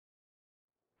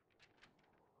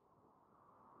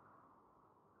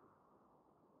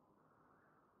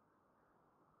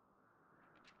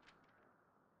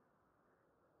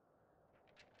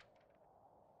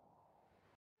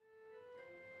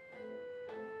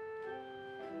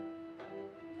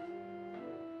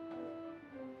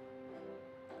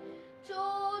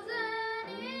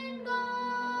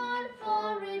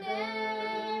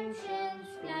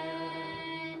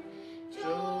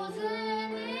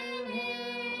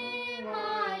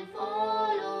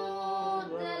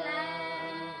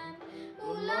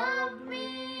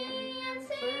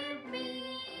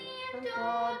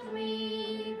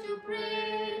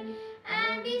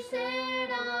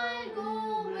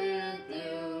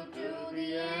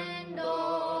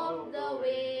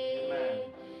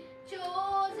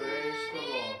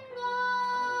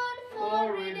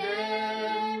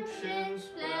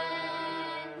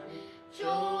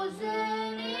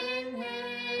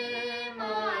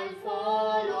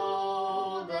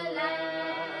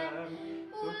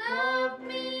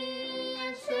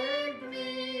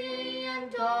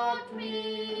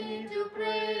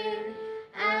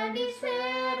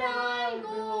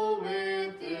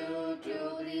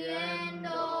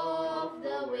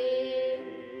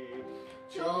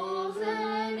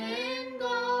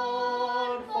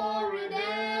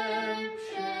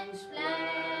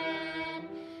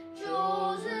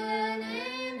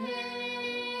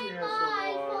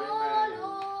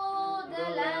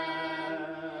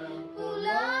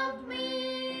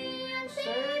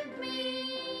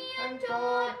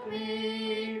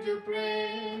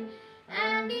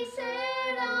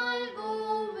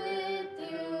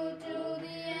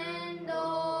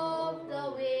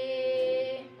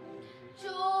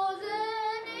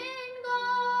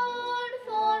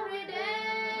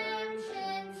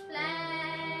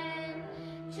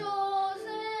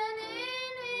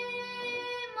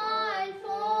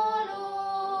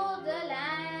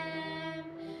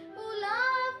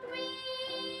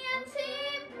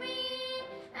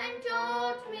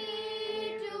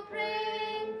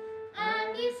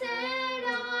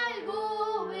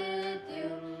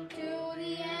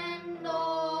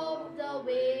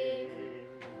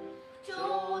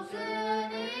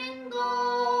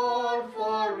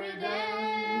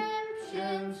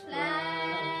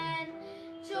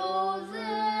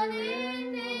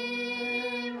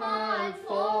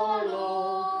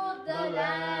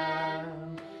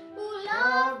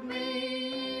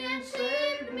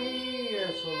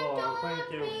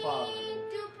Father.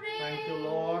 Thank you,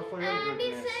 Lord, for your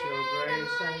goodness, your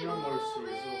grace, and your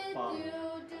mercies, O Father. To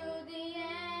the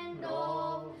end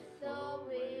of the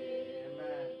way.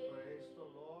 Amen. Praise the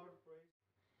Lord.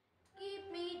 Keep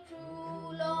me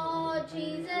true, Lord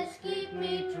Jesus, keep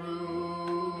me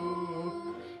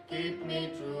true. Keep me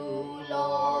true,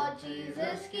 Lord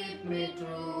Jesus, keep me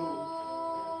true.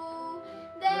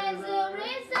 There's a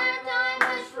race that I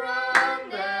must run,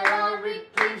 there are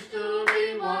victories to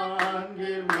be won.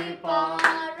 Give me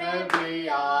power every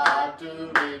hour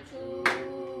to be true.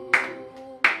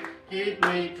 Keep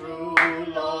me true,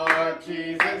 Lord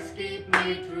Jesus, keep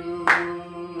me true.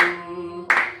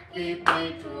 Keep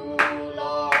me true,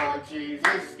 Lord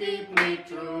Jesus, keep me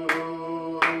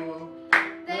true.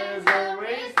 There's a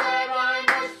race that I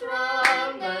must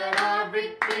run, there are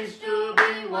victories to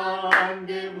be won.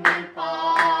 Give me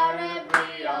power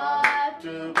every hour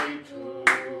to be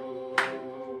true.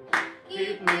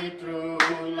 Keep me true,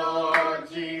 Lord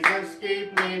Jesus,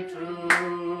 keep me true.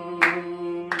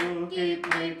 Keep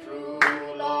me true,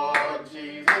 Lord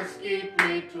Jesus, keep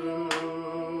me true.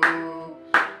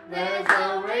 There's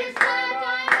a race that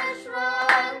I must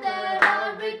run, there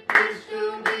are victories to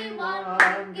be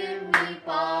won. Give me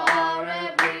power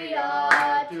every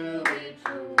hour to be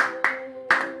true.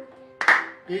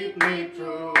 Keep me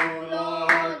true,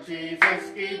 Lord Jesus,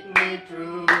 keep me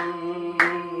true.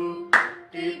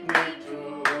 Keep me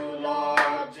true,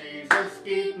 Lord Jesus,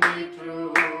 keep me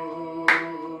true.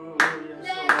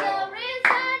 There's a race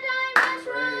that I must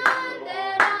run,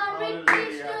 there are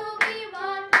victories to be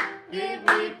won. Give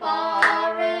me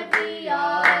power every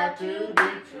hour to be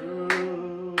true.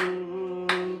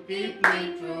 Keep me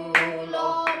true,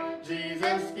 Lord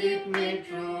Jesus, keep me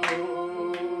true.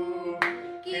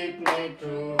 Keep me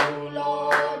true,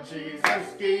 Lord Jesus,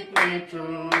 keep me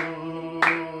true.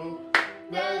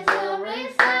 There's a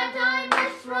race that I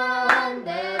must run,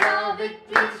 there are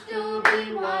victories to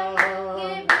be won.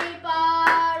 Give me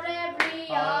power every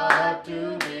hour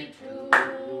to be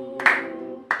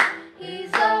true.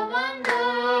 He's a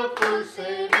wonderful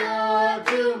Savior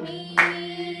to me.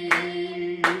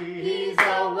 He's a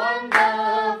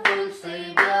wonderful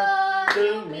Savior to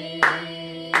me.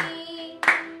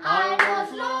 I was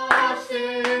lost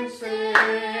in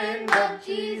sin, but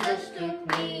Jesus took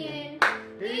me in.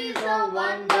 He's a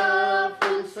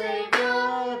wonderful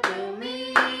Savior to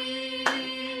me.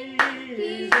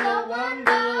 He's a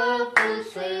wonderful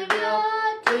Savior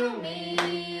to me.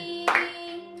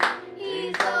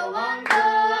 He's a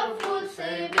wonderful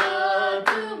Savior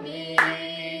to me.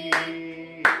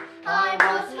 I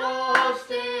was lost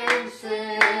in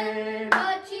sin,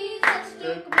 but Jesus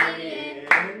took me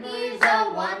in. He's a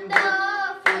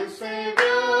wonderful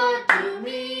Savior to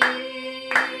me.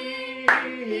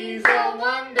 He's a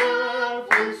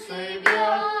wonderful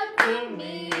Savior to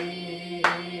me.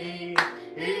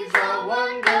 He's a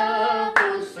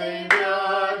wonderful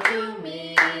Savior to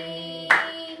me.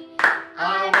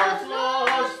 I was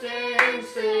lost in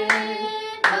sin,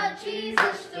 but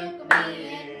Jesus took me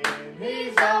in.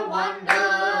 He's a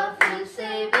wonderful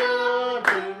Savior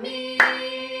to me.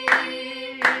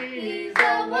 He's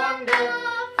a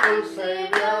wonderful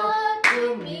Savior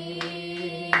to me.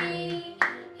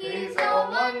 He's a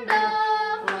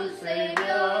wonderful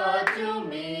Savior to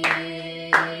me.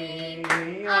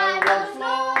 I was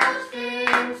lost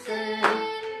in sin,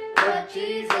 but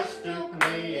Jesus took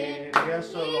me in.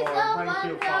 Yes, O Lord. Thank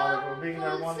you, Father, for being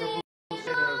that wonderful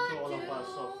Savior to all of us,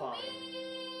 O Father.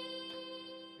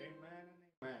 Amen and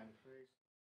amen. Praise.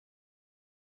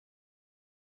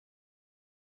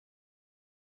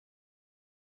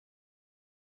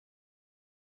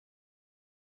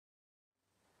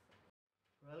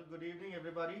 Well, good evening,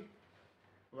 everybody.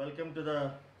 Welcome to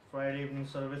the Friday evening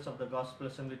service of the Gospel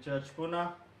Assembly Church,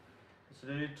 Pune. It's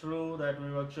really true that we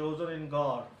were chosen in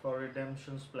God for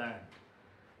redemption's plan.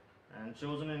 And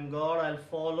chosen in God, I'll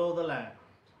follow the Lamb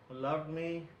who loved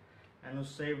me and who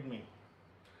saved me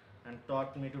and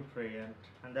taught me to pray.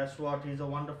 And that's what He's a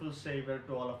wonderful Savior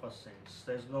to all of us saints.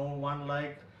 There's no one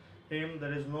like Him.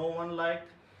 There is no one like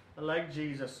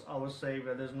Jesus, our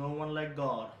Savior. There's no one like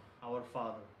God, our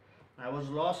Father. I was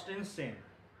lost in sin,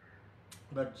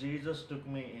 but Jesus took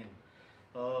me in.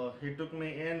 He took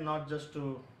me in not just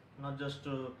to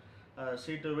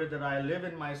see to it that I live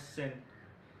in my sin,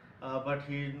 but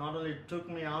He not only took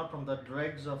me out from the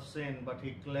dregs of sin, but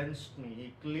He cleansed me.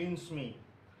 He cleansed me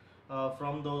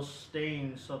from those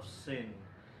stains of sin.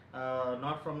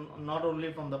 Not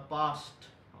only from the past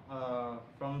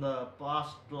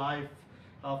life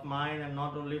of mine, and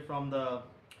not only from the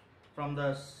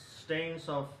stains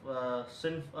of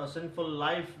sinful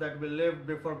life that we lived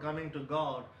before coming to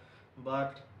God,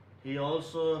 but He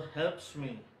also helps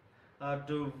me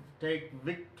to take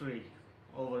victory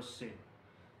over sin.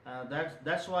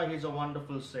 That's why He's a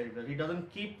wonderful Savior. He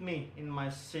doesn't keep me in my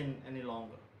sin any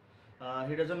longer.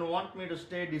 He doesn't want me to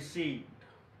stay deceived,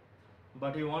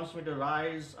 but He wants me to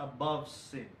rise above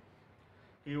sin.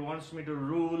 He wants me to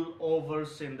rule over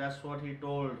sin. That's what He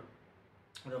told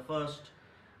the first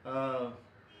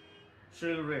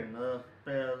children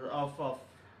of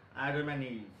Adam and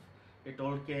Eve. He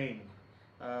told Cain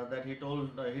God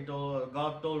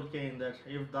told Cain that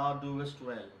if thou doest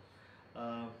well,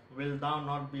 will thou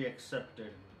not be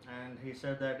accepted? And he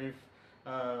said that if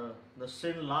the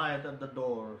sin lieth at the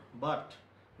door, but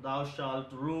thou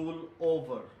shalt rule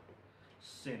over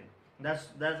sin. That's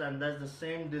the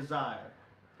same desire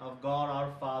of God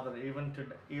our Father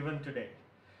even today.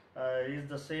 Is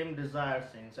the same desire,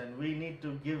 saints, and we need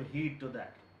to give heed to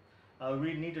that.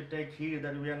 We need to take heed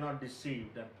that we are not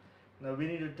deceived. We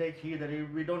need to take heed that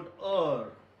we don't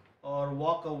err or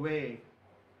walk away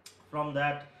from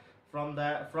that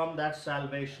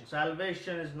salvation.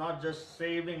 Salvation is not just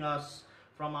saving us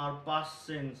from our past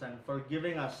sins and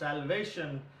forgiving us.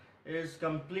 Salvation is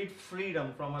complete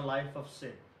freedom from a life of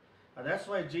sin. That's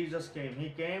why Jesus came. He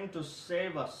came to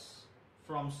save us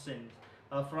from sin,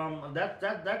 from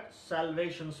that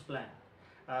salvation's plan.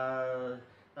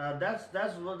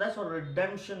 That's what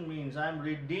redemption means. I'm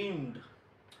redeemed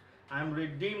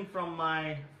from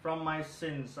my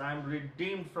sins. I'm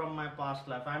redeemed from my past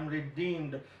life. I'm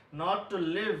redeemed not to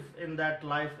live in that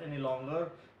life any longer,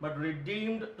 but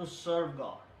redeemed to serve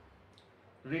God.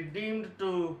 Redeemed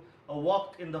to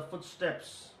walk in the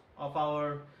footsteps of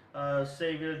our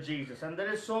Savior Jesus. And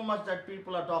there is so much that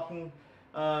people are talking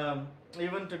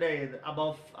even today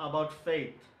about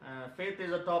faith. Faith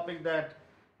is a topic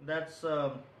that's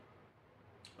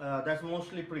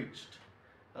mostly preached.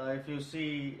 If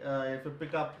you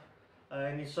pick up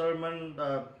any sermon,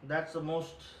 that's the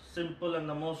most simple and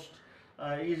the most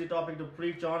easy topic to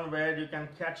preach on, where you can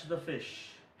catch the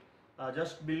fish.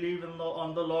 Just believe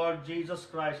on the Lord Jesus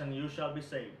Christ and you shall be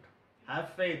saved.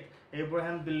 Have faith.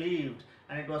 Abraham believed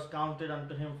and it was counted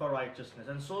unto him for righteousness.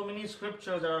 And so many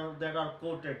scriptures that are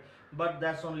quoted, but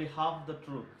that's only half the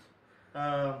truth.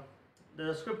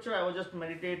 The scripture I was just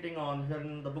meditating on here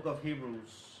in the book of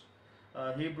Hebrews.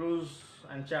 Hebrews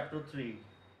and chapter 3.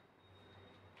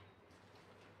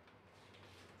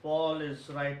 Paul is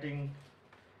writing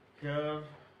here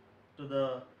to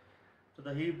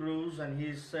the Hebrews, and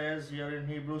he says here in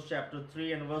Hebrews chapter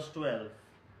 3 and verse 12,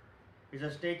 he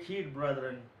says, "Take heed,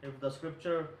 brethren." If the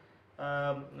scripture,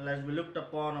 as we looked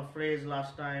upon a phrase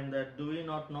last time, that do we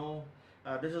not know,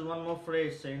 this is one more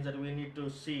phrase, saints, that we need to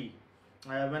see.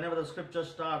 Whenever the scripture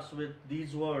starts with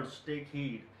these words, take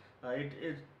heed,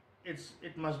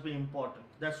 it must be important.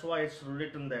 That's why it's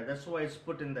written there. That's why it's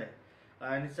put in there.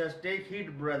 And it says, "Take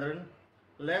heed, brethren,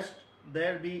 lest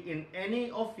there be in any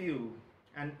of you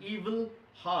an evil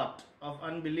heart of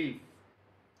unbelief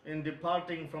in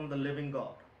departing from the living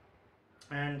God."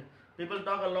 And people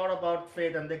talk a lot about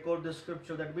faith, and they quote this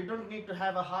scripture that we don't need to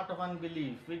have a heart of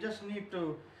unbelief. We just need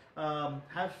to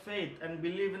have faith and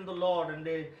believe in the Lord.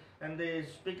 And they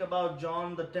speak about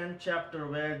John the 10th chapter,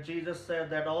 where Jesus said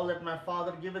that all that my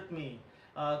Father giveth me,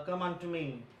 come unto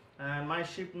me, and my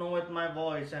sheep knoweth my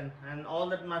voice, and all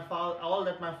that my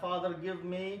Father give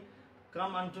me,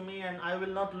 come unto me, and I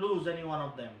will not lose any one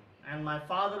of them. And my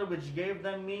Father which gave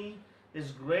them me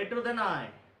is greater than I,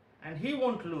 and He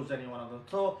won't lose any one of them.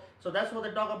 So that's what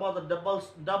they talk about, the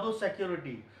double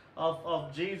security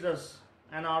of Jesus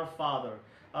and our Father.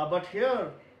 But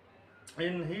here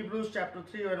in Hebrews chapter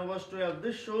 3 and verse 12,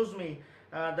 this shows me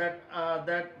that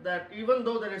even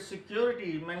though there is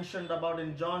security mentioned about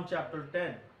in John chapter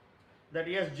 10, that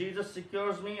yes, Jesus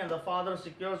secures me and the Father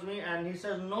secures me, and He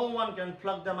says no one can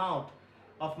pluck them out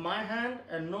of my hand,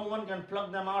 and no one can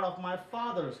pluck them out of my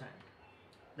Father's hand.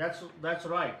 That's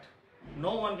right.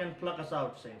 No one can pluck us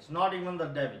out, saints, not even the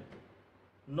devil.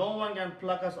 No one can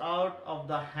pluck us out of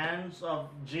the hands of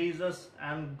Jesus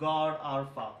and God our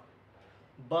Father.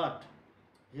 But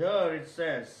here it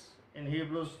says in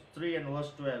Hebrews 3 and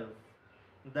verse 12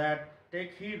 that,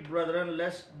 "Take heed, brethren,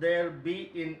 lest there be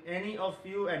in any of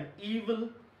you an evil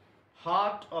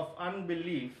heart of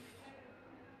unbelief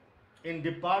in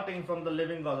departing from the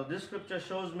living God." So this scripture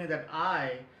shows me that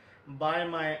I, by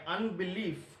my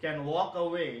unbelief, can walk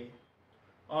away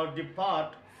or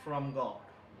depart from God.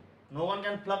 No one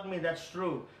can pluck me, that's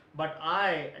true, but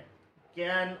I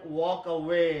can walk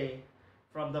away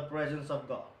from the presence of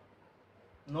God.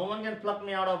 No one can pluck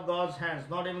me out of God's hands,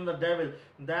 not even the devil.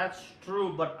 That's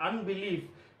true, but unbelief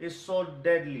is so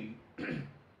deadly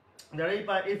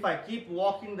that if I keep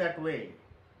walking that way,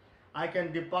 I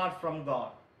can depart from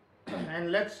God.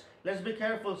 And let's be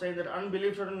careful saying that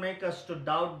unbelief shouldn't make us to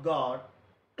doubt God,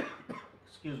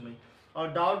 excuse me, or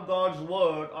doubt God's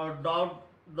word, or doubt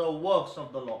the works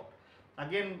of the Lord.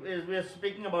 Again, we are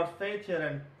speaking about faith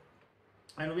here,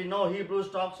 and we know Hebrews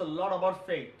talks a lot about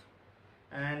faith.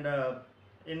 And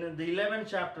in the 11th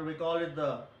chapter, we call it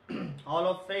the Hall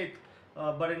of Faith.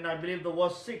 But in, I believe, the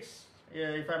verse 6,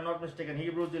 if I'm not mistaken,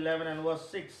 Hebrews 11 and verse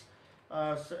 6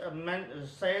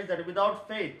 says that without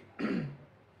faith,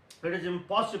 it is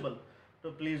impossible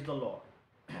to please the Lord.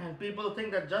 And people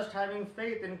think that just having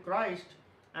faith in Christ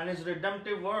and His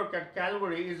redemptive work at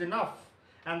Calvary is enough,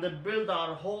 and they build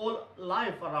our whole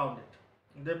life around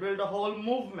it. They build a whole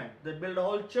movement, they build a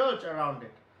whole church around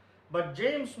it. But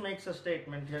James makes a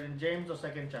statement here in James, the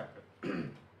 2nd chapter.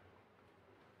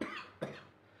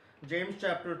 James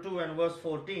chapter 2 and verse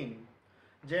 14.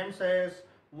 James says,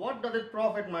 "What doth it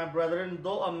profit, my brethren,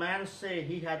 though a man say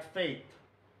he hath faith,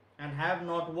 and have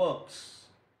not works?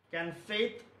 Can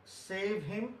faith save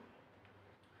him?"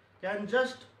 Can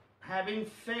just having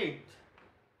faith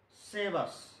save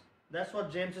us? That's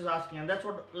what James is asking. And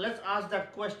let's ask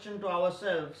that question to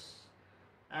ourselves.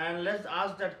 And let's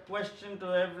ask that question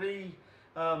to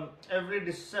every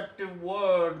deceptive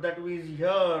word that we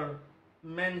hear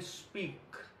men speak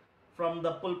from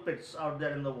the pulpits out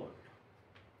there in the world.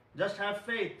 Just have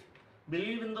faith,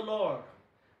 believe in the Lord,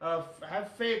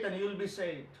 have faith and you will be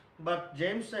saved. But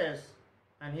James says,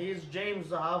 and he is James,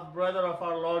 the half brother of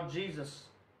our Lord Jesus,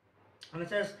 and he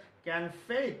says, can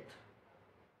faith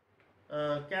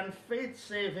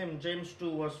save him? James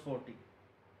 2 verse 40.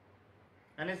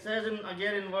 And it says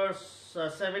again in verse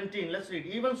 17, let's read,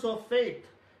 "Even so faith,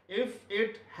 if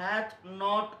it hath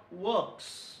not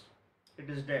works, it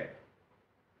is dead,"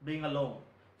 being alone.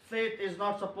 Faith is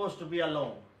not supposed to be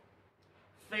alone.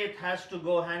 Faith has to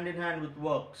go hand in hand with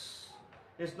works.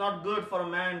 It's not good for a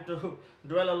man to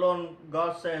dwell alone,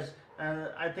 God says, and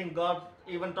I think God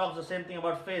even talks the same thing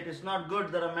about faith. It's not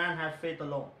good that a man have faith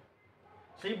alone.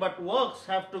 See, but works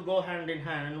have to go hand in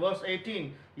hand. In verse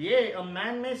 18, "Yea, a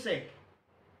man may say,"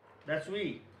 that's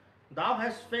we, "Thou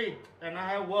hast faith and I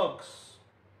have works."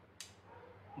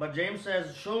 But James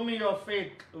says, "Show me your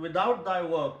faith without thy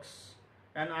works,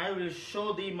 and I will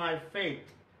show thee my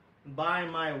faith by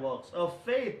my works." A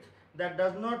faith that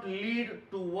does not lead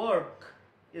to work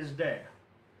is dead.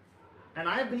 And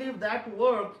I believe that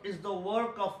work is the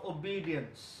work of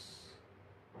obedience.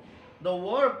 The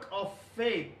work of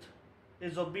faith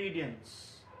is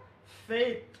obedience.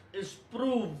 Faith is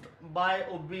proved by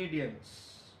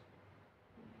obedience.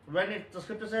 When the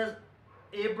scripture says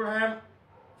Abraham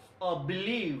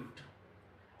believed,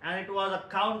 and it was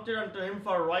accounted unto him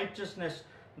for righteousness,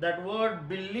 that word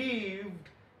believed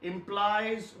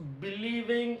implies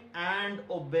believing and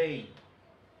obeying.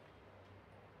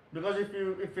 Because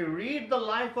if you read the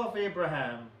life of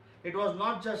Abraham, it was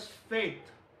not just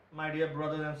faith, my dear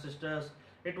brothers and sisters.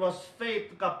 It was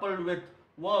faith coupled with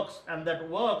works, and that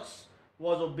works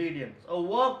was obedience. A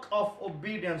work of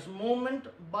obedience, moment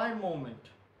by moment,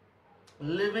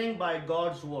 living by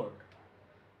God's word.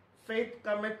 Faith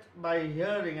cometh by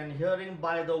hearing, and hearing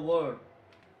by the word.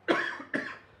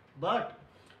 But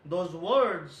those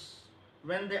words,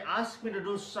 when they ask me to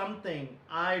do something,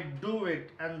 I do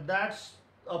it, and that's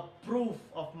a proof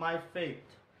of my faith.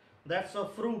 That's a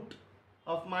fruit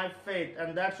of my faith,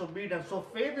 and that's obedience. So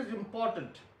faith is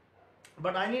important,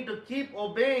 but I need to keep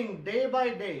obeying day by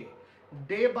day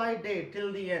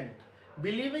till the end.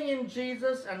 Believing in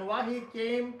Jesus and why He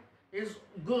came is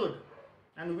good,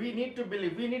 and we need to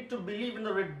believe. We need to believe in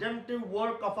the redemptive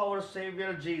work of our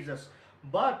Savior Jesus.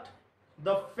 But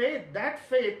that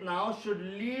faith now should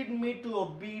lead me to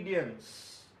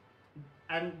obedience.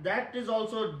 And that is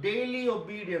also daily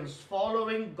obedience,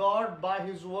 following God by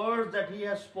His words that He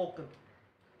has spoken.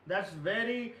 That's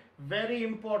very, very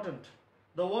important.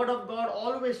 The Word of God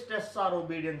always tests our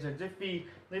obediences. If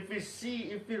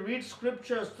we read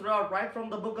scriptures throughout, right from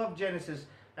the book of Genesis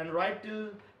and right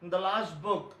till the last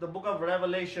book, the book of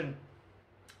Revelation,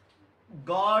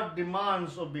 God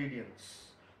demands obedience.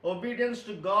 Obedience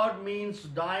to God means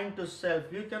dying to self.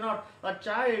 A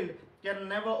child can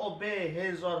never obey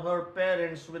his or her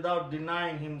parents without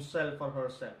denying himself or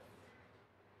herself.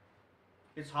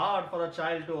 It's hard for a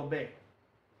child to obey.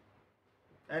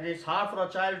 And it's hard for a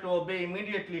child to obey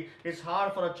immediately. It's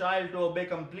hard for a child to obey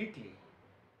completely.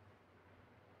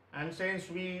 And since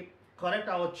we correct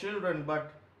our children,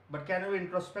 but can we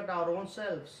introspect our own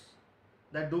selves?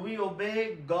 That do we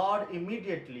obey God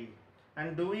immediately?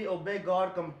 And do we obey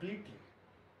God completely?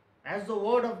 As the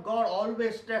Word of God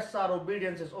always tests our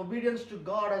obediences. Obedience to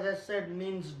God, as I said,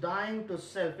 means dying to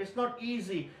self. It's not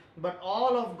easy, but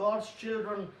all of God's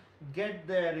children get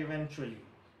there eventually.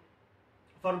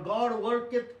 For God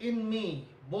worketh in me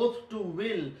both to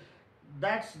will.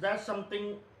 That's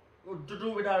something to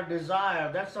do with our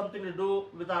desire. That's something to do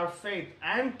with our faith.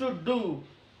 And to do,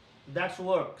 that's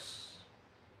works.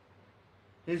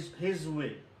 His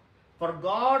will. For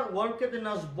God worketh in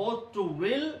us both to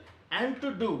will and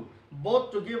to do,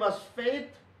 both to give us faith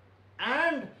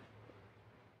and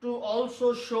to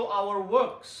also show our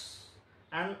works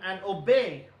and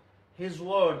obey His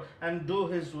word and do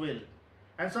His will.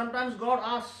 And sometimes God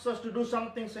asks us to do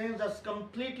something, saying that's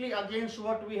completely against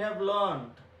what we have learned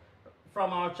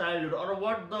from our childhood, or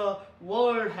what the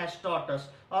world has taught us,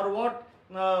 or what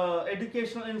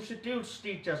educational institutes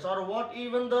teach us, or what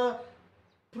even the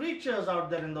preachers out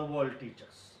there in the world teach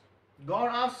us. God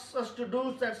asks us to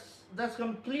do that's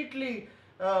completely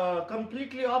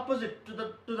opposite to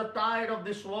the tide of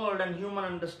this world and human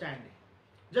understanding.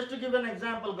 Just to give an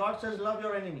example, God says, love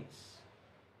your enemies.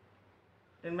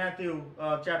 In Matthew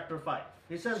chapter 5,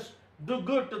 He says, do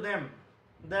good to them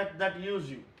that use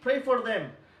you. Pray for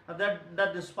them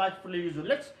that despitefully use you.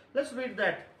 Let's read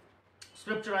that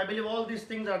scripture. I believe all these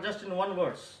things are just in one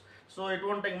verse, so it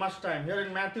won't take much time. Here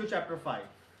in Matthew chapter 5.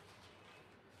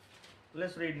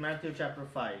 Let's read Matthew chapter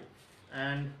 5,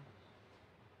 and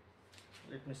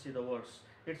let me see the verse.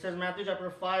 It says, Matthew chapter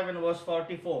 5 and verse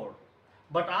 44.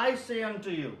 But I say unto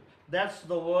you, that's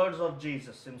the words of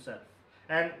Jesus Himself.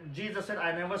 And Jesus said,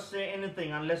 I never say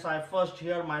anything unless I first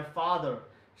hear my Father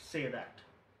say that.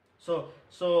 So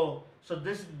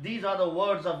these are the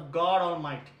words of God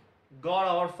Almighty, God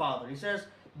our Father. He says,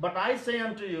 but I say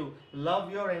unto you,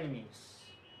 love your enemies.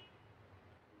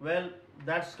 Well,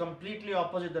 that's completely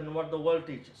opposite than what the world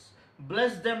teaches.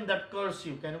 Bless them that curse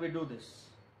you. Can we do this?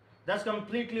 That's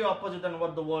completely opposite than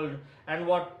what the world and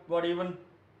what even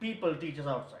people teaches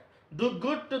outside. Do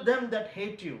good to them that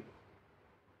hate you.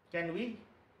 Can we?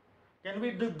 Can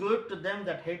we do good to them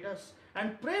that hate us?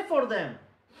 And pray for them.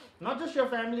 Not just your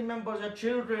family members, your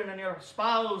children and your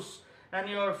spouse and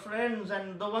your friends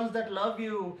and the ones that love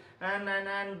you and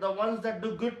the ones that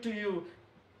do good to you.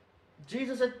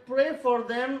 Jesus said, pray for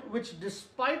them which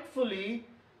despitefully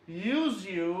use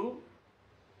you.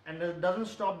 And it doesn't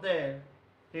stop there.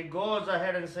 He goes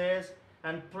ahead and says,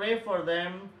 and pray for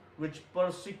them which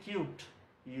persecute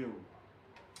you.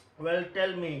 Well,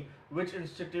 tell me, which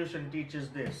institution teaches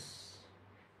this?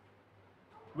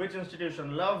 Which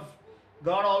institution? Love.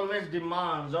 God always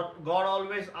demands, or God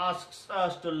always asks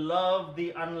us to love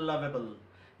the unlovable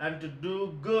and to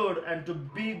do good and to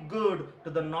be good to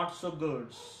the not so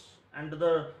goods and to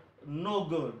the no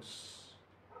goods.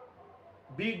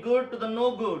 Be good to the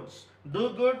no goods. Do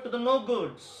good to the no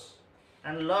goods.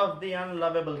 And love the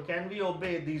unlovable. Can we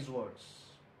obey these words?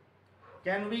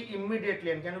 Can we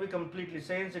immediately and can we completely,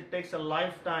 since it takes a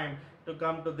lifetime to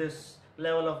come to this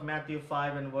level of Matthew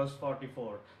 5 and verse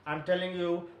 44. I'm telling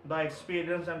you by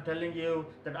experience, I'm telling you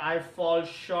that I fall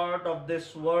short of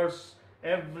this verse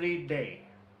every day.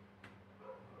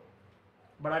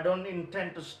 But I don't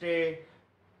intend to stay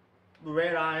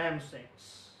where I am,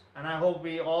 saints. And I hope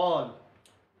we all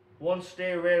won't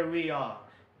stay where we are.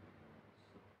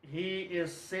 He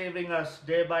is saving us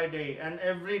day by day, and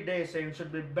every day, saints,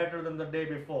 should be better than the day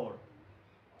before.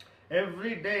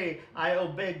 Every day I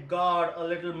obey God a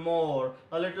little more,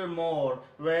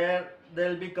 where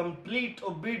there'll be complete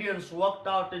obedience worked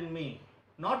out in me.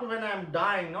 Not when I'm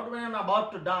dying, not when I'm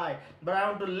about to die, but I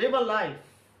want to live a life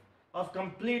of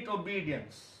complete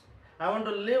obedience. I want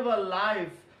to live a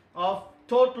life of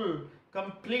total,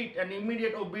 complete and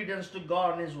immediate obedience to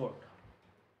God and His word.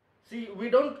 See,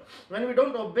 when we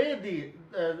don't obey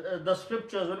the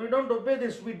scriptures, when we don't obey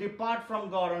this, we depart from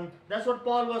God. And that's what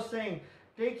Paul was saying.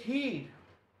 Take heed,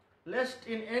 lest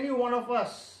in any one of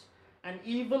us an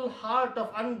evil heart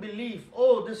of unbelief,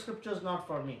 oh, this scripture is not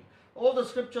for me. Oh, the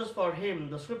scripture is for him,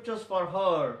 the scripture is for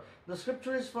her, the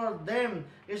scripture is for them,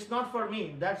 it's not for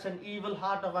me. That's an evil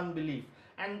heart of unbelief.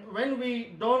 And when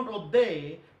we don't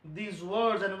obey these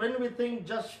words, and when we think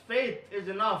just faith is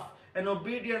enough and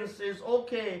obedience is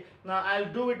okay, now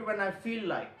I'll do it when I feel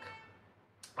like.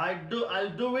 I'll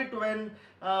do it when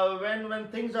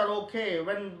things are okay,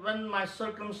 when my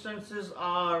circumstances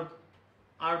are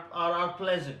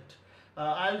pleasant.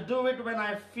 I'll do it when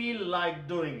I feel like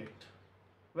doing it.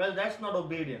 Well, that's not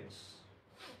obedience.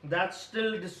 That's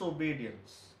still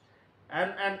disobedience.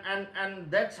 And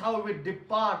that's how we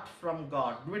depart from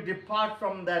God. We depart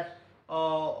from that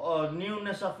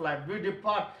newness of life. We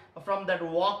depart from that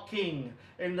walking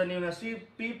in the newness. See,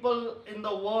 people in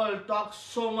the world talk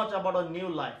so much about a new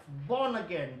life. Born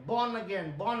again, born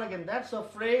again, born again. That's a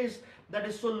phrase that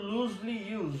is so loosely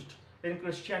used in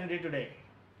Christianity today.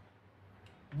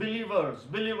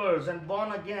 believers, and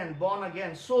born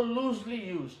again, so loosely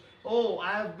used. Oh,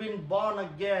 I have been born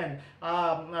again.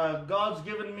 God's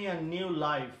given me a new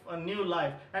life, and new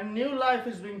life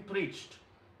is being preached.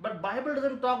 But Bible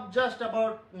doesn't talk just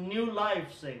about new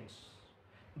life, saints.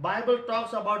 Bible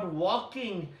talks about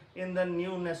walking in the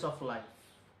newness of life.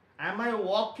 Am I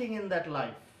walking in that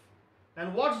life?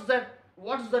 And what's that?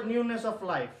 What's the newness of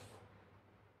life?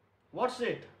 What's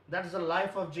it? That's the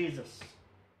life of Jesus.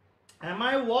 Am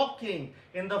I walking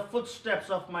in the footsteps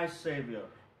of my Savior?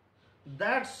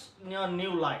 That's your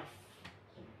new life.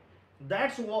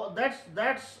 That's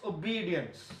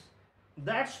obedience.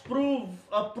 That's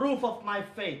a proof of my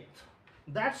faith.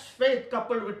 That's faith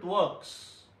coupled with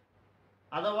works.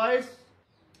 Otherwise,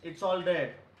 it's all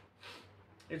dead.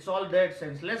 It's all dead,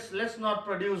 saints. Let's not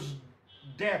produce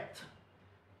death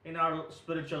in our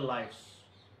spiritual lives.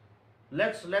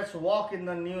 Let's walk in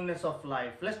the newness of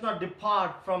life. Let's not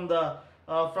depart from the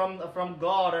from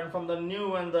God and from the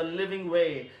new and the living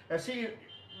way. Let's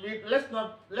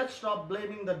stop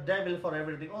blaming the devil for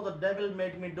everything. Oh, the devil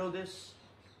made me do this.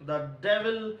 The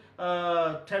devil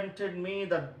tempted me.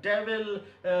 The devil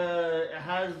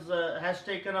has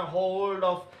taken a hold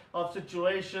of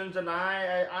situations, and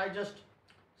I just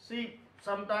see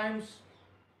sometimes.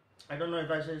 I don't know if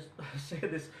I say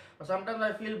this, but sometimes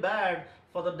I feel bad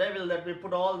for the devil that we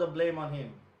put all the blame on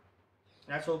him.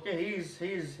 That's okay. He's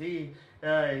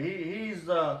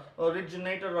the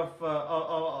originator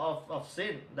of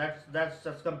sin.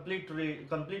 That's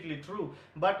completely true.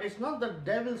 But it's not the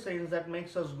devil sins that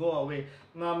makes us go away.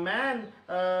 Now, man,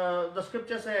 the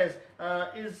scripture says,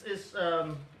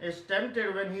 is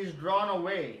tempted when he's drawn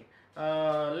away.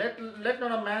 Let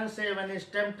not a man say when he's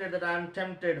tempted that I am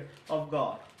tempted of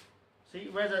God. See,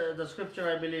 where's the scripture,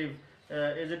 I believe,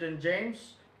 is it in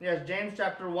James? Yes, James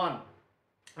chapter 1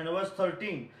 and verse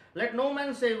 13. Let no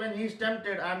man say when he is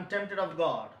tempted, I am tempted of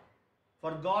God.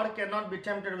 For God cannot be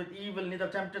tempted with evil, neither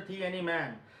tempteth he any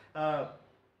man. But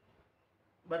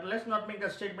let's not make a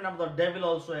statement of the devil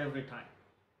also every time.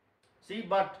 See,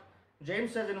 but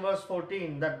James says in verse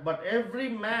 14 that, but every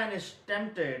man is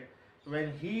tempted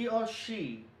when he or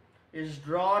she is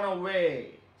drawn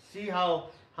away. See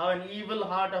how an evil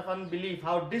heart of unbelief,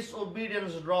 how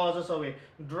disobedience draws us away,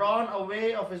 drawn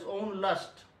away of his own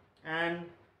lust and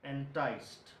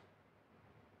enticed.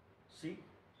 See,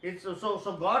 it's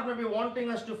so God may be wanting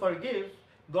us to forgive,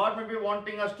 God may be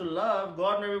wanting us to love,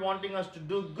 God may be wanting us to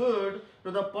do good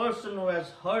to the person who has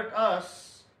hurt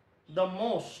us the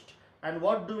most. And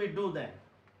what do we do then?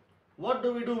 What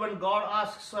do we do when God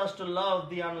asks us to love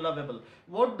the unlovable?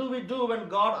 What do we do when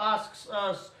God asks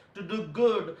us to do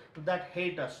good that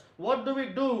hate us? What do we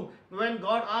do when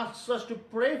God asks us to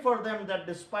pray for them that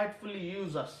despitefully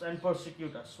use us and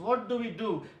persecute us? What do we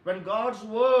do when God's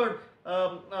word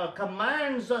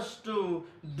commands us to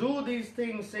do these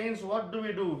things? Saints, what do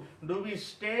we do? Do we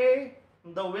stay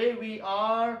the way we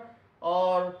are,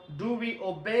 or do we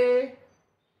obey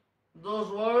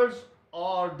those words,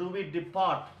 or do we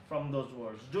depart from those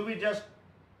words? Do we just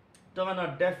turn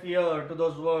a deaf ear to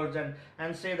those words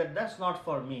and say that that's not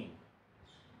for me?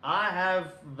 I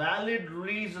have valid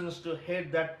reasons to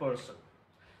hate that person.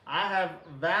 I have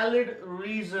valid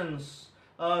reasons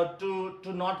to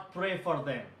not pray for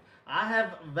them. I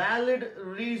have valid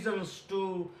reasons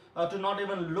to not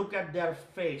even look at their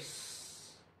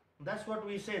face. That's what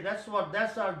we say. That's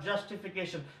our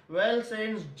justification. Well,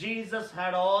 saints, Jesus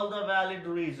had all the valid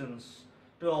reasons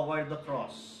to avoid the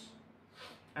cross.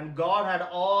 And God had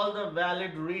all the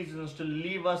valid reasons to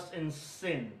leave us in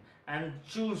sin and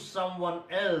choose someone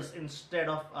else instead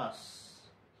of us.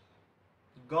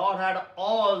 God had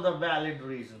all the valid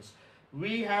reasons.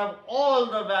 We have all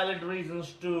the valid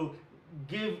reasons to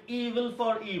give evil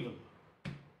for evil.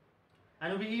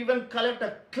 And we even collect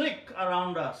a clique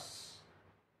around us.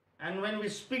 And when we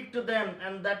speak to them,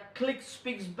 and that clique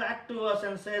speaks back to us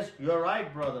and says, "You're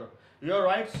right, brother. You're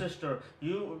right, sister.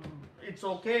 It's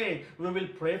okay. We will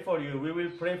pray for you. We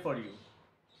will pray for you."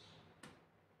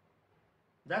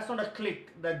 That's not a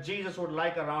clique that Jesus would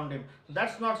like around him.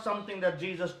 That's not something that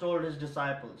Jesus told his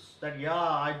disciples. That you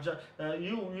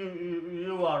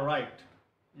are right.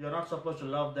 You're not supposed to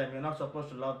love them. You're not supposed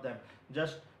to love them.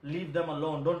 Just leave them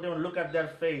alone. Don't even look at their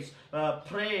face.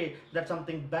 Pray that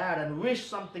something bad and wish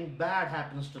something bad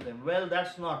happens to them. Well,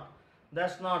 that's not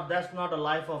a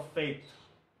life of faith.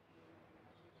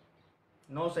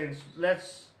 No, saints.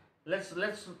 Let's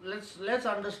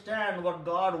understand what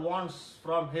God wants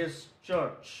from his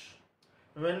church.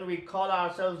 When we call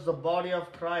ourselves the body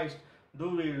of Christ, do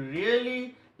we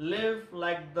really live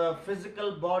like the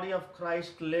physical body of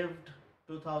Christ lived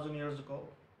 2,000 years ago?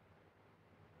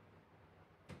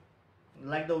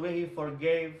 like the way he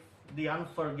forgave the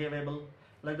unforgivable,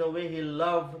 like the way he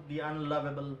loved the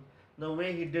unlovable, the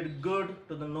way he did good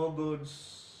to the no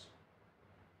goods.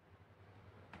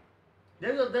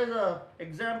 There's a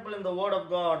example in the Word of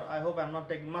God. I hope I'm not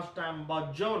taking much time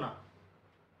about Jonah.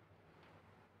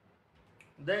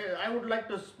 I would like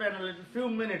to spend a few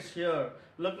minutes here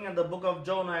looking at the book of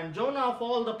Jonah. And Jonah, of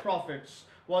all the prophets,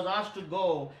 was asked to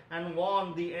go and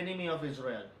warn the enemy of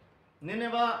Israel.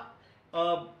 Nineveh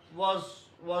was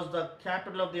the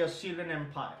capital of the Assyrian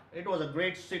Empire. It was a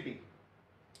great city.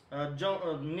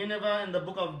 Nineveh in the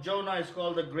book of Jonah is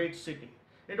called the great city.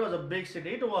 It was a big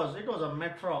city. It was a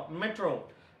metro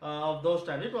of those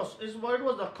times. It was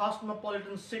the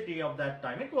cosmopolitan city of that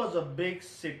time. It was a big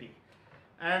city.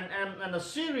 And the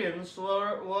Syrians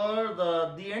were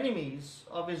the enemies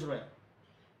of Israel.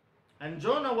 And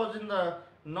Jonah was in the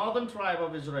northern tribe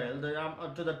of Israel,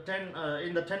 in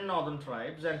the 10 northern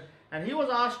tribes, and he was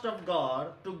asked of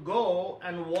God to go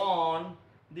and warn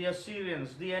the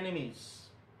Assyrians, the enemies.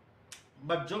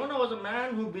 But Jonah was a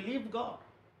man who believed God.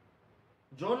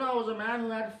 Jonah was a man who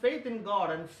had faith in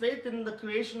God and faith in the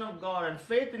creation of God and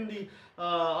faith in the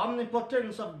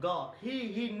omnipotence of God.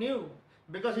 He knew,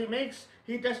 because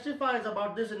he testifies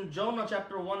about this in Jonah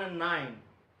chapter 1 and 9.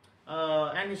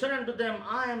 And he said unto them,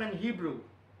 I am an Hebrew.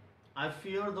 I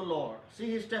fear the Lord. See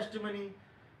his testimony,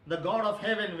 the God of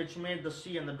heaven which made the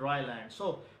sea and the dry land.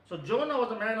 So Jonah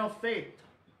was a man of faith.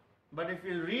 But if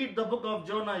you read the book of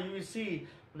Jonah, you will see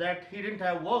that he didn't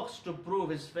have works to prove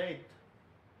his faith.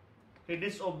 He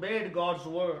disobeyed God's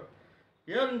word.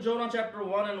 Here in Jonah chapter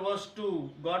 1 and verse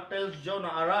 2, God tells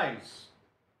Jonah, arise,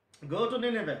 go to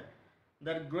Nineveh,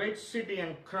 that great city,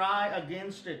 and cry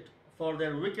against it, for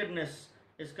their wickedness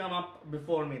is come up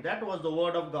before me. That was the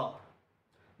word of God.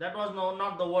 That was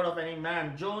not the word of any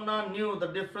man. Jonah knew the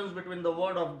difference between the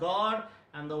word of God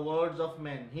and the words of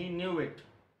men. He knew it.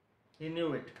 He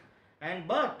knew it. And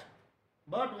but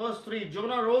verse 3,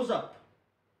 Jonah rose up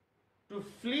to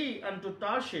flee unto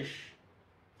Tarshish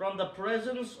from the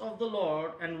presence of the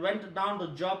Lord, and went down to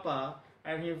Joppa,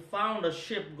 and he found a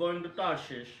ship going to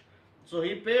Tarshish. So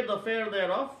he paid the fare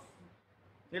thereof.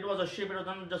 It was a ship, it was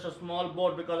not just a small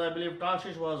boat, because I believe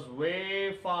Tarshish was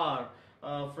way far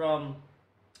from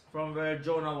where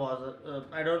Jonah was.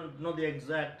 I don't know the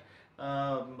exact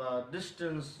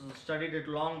distance, studied it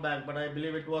long back, but I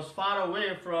believe it was far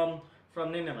away from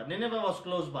Nineveh. Nineveh was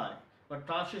close by, but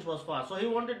Tarshish was far. So he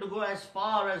wanted to go as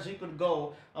far as he could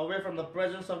go away from the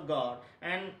presence of God.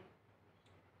 And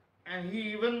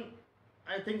he even,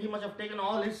 I think he must have taken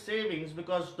all his savings,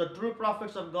 because the true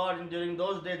prophets of God during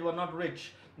those days were not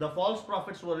rich. The false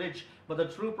prophets were rich, but the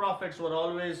true prophets were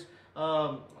always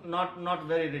not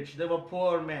very rich. They were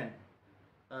poor men.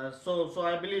 So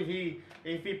I believe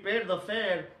if he paid the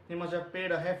fare, he must have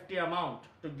paid a hefty amount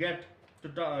to get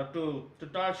to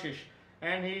Tarshish.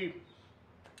 And he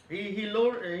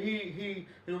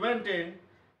went in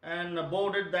and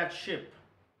boarded that ship.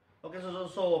 Okay,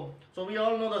 so we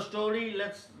all know the story.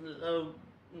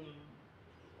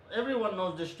 Everyone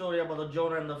knows this story about the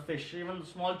Jonah and the fish. Even the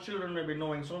small children may be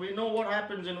knowing. So we know what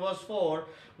happens in verse 4.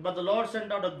 But the Lord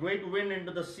sent out a great wind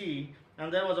into the sea,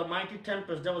 and there was a mighty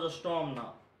tempest. There was a storm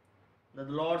now that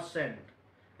the Lord sent.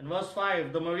 In verse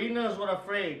 5, the mariners were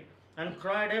afraid and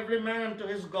cried every man unto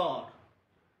his God.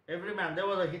 Every man. There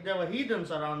were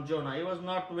heathens around Jonah. He was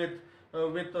not with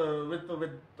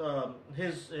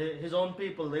his own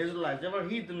people, the Israelites. There were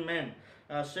heathen men,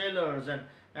 sailors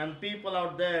and people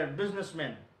out there,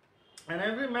 businessmen. And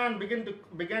every man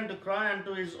began to cry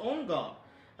unto his own God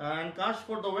and cast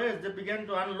forth the waves. They began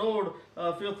to unload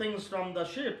a few things from the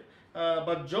ship.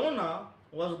 But Jonah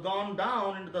was gone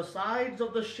down into the sides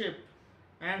of the ship,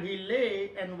 and he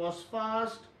lay and was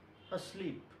fast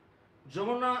asleep.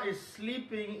 Jonah is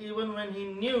sleeping even when he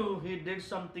knew he did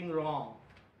something wrong.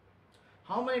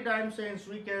 How many times, saints,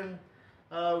 we can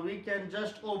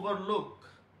just overlook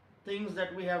things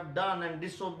that we have done and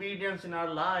disobedience in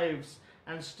our lives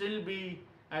and still be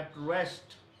at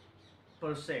rest,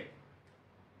 per se.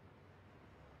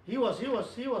 He was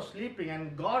sleeping,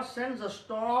 and God sends a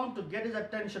storm to get his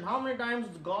attention. How many times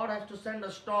God has to send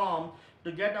a storm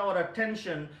to get our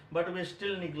attention, but we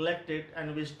still neglect it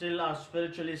and we still are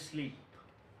spiritually asleep?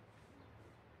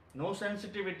 No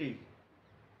sensitivity.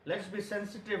 Let's be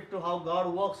sensitive to how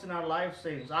God works in our life,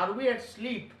 saints. Are we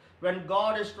asleep when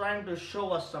God is trying to show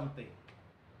us something?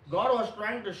 God was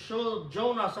trying to show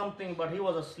Jonah something, but he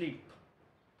was asleep.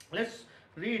 Let's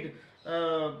read.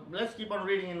 Let's keep on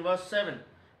reading in verse 7.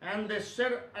 And they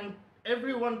said, and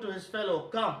everyone to his fellow,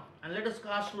 come, and let us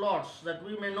cast lots, that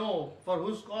we may know for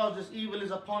whose cause this evil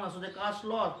is upon us. So they cast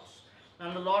lots,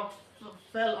 and the lot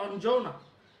fell on Jonah.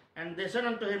 And they said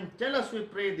unto him, Tell us, we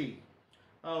pray thee,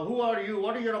 who are you?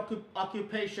 What is your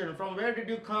occupation? From where did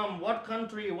you come? What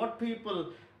country? What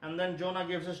people? And then Jonah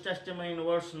gives his testimony in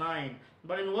verse 9.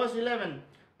 But in verse 11,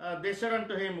 they said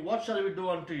unto him, What shall we do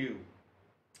unto you,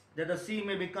 that the sea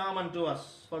may be calm unto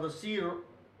us? For the sea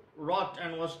wrought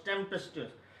and was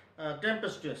tempestuous.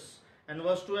 And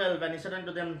verse 12, and he said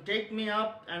unto them, Take me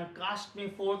up and cast me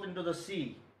forth into the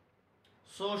sea.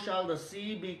 So shall the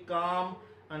sea be calm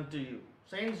unto you.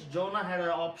 Saints, Jonah had an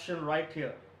option right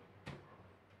here.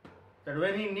 That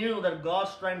when he knew that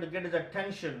God's trying to get his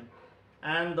attention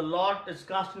and the lot is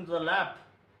cast into the lap,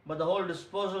 but the whole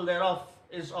disposal thereof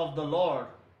is of the Lord.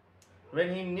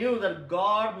 When he knew that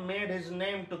God made his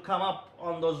name to come up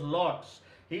on those lots,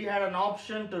 he had an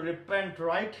option to repent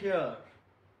right here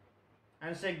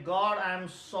and say, God, I'm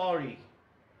sorry.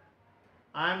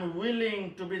 I'm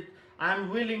willing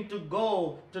to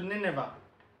go to Nineveh.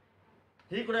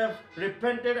 He could have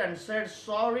repented and said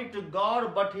sorry to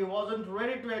God, but he wasn't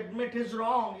ready to admit his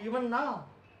wrong even now,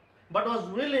 but was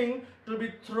willing to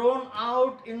be thrown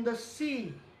out in the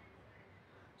sea.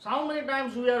 So how many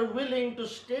times we are willing to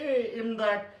stay in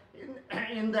that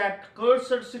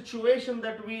cursed situation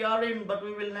that we are in, but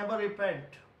we will never repent.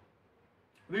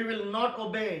 We will not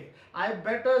obey. I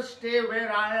better stay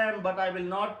where I am, but I will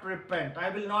not repent. I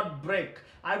will not break.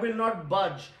 I will not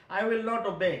budge. I will not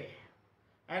obey.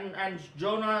 And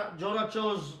Jonah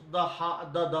chose the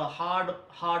hard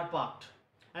part.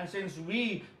 And since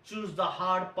we choose the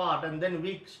hard part, and then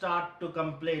we start to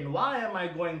complain, why am I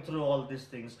going through all these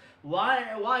things?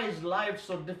 Why is life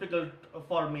so difficult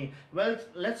for me? Well,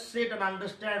 let's sit and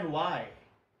understand why.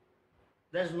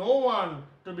 There's no one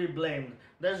to be blamed.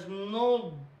 God's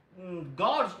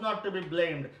not to be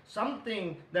blamed.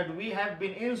 Something that we have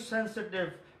been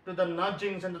insensitive to the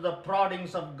nudgings and to the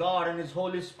proddings of God and His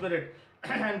Holy Spirit.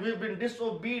 And we've been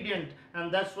disobedient,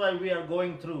 and that's why we are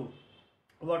going through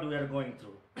what we are going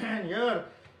through. And here,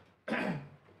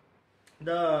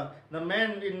 the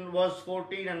men in verse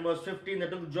 14 and verse 15, they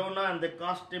took Jonah and they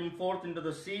cast him forth into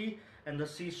the sea, and the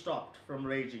sea stopped from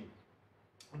raging.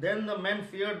 Then the men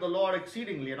feared the Lord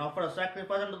exceedingly and offered a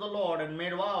sacrifice unto the Lord and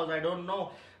made vows. I don't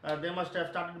know, they must have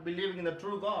started believing in the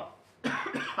true God.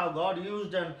 How God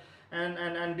used an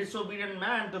disobedient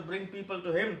man to bring people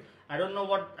to Him. I don't know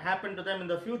what happened to them in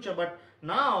the future, but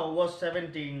now, verse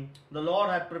 17, the Lord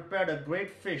had prepared a great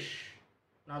fish.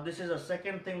 Now this is the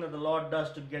second thing that the Lord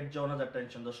does to get Jonah's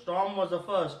attention. The storm was the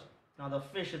first, now the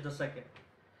fish is the second.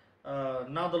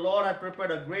 Now the Lord had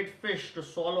prepared a great fish to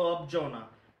swallow up Jonah.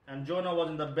 And Jonah was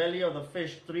in the belly of the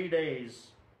fish 3 days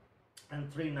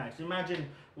and 3 nights. Imagine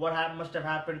what must have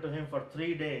happened to him for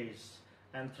 3 days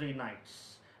and 3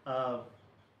 nights.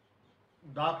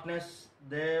 Darkness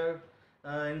there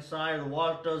inside, the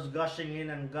waters gushing in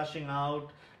and gushing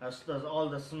out, all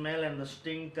the smell and the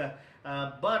stink.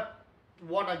 But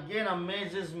what again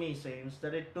amazes me, saints,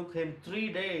 that it took him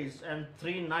 3 days and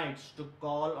 3 nights to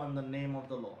call on the name of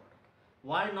the Lord.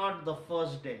 Why not the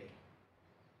first day?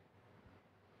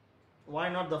 Why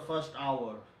not the first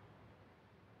hour?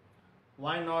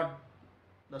 Why not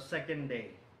the second day?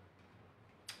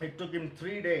 It took him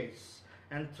 3 days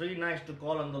and 3 nights to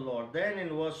call on the Lord. Then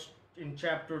in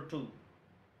chapter 2,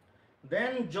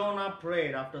 then Jonah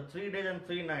prayed after 3 days and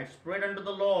 3 nights, prayed unto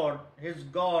the Lord his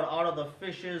God out of the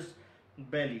fish's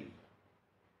belly.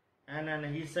 And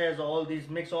then he says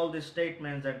makes all these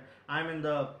statements, that I'm in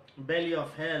the belly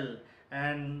of hell.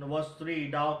 And verse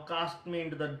 3, thou cast me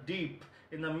into the deep,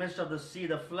 in the midst of the sea,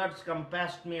 the floods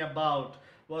compassed me about.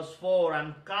 Verse 4,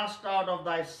 I'm cast out of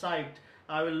thy sight,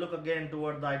 I will look again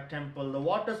toward thy temple. The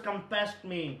waters compassed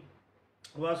me.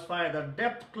 Verse 5, the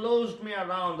depth closed me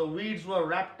around, the weeds were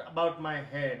wrapped about my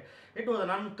head. It was an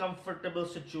uncomfortable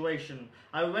situation.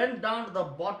 I went down to the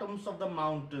bottoms of the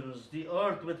mountains. The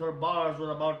earth with her bars was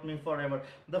about me forever.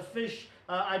 The fish,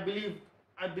 I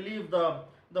believe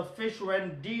the fish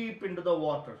went deep into the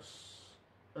waters.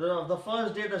 The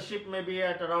first day the ship may be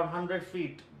at around 100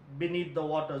 feet beneath the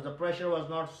waters. The pressure was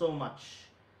not so much.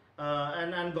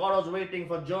 And God was waiting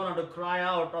for Jonah to cry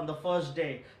out on the first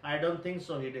day. I don't think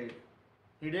so he did.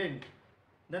 He didn't.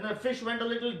 Then the fish went a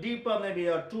little deeper,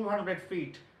 maybe 200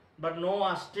 feet. But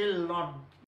Noah still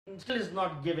is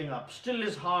not giving up. Still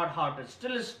is hard-hearted.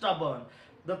 Still is stubborn.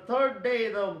 The third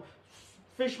day the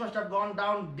fish must have gone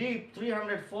down deep,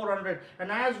 300, 400.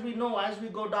 And as we know, as we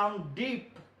go down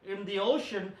deep in the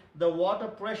ocean, the water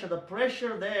pressure, the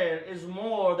pressure there is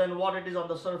more than what it is on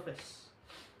the surface.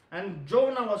 And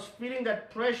Jonah was feeling that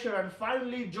pressure, and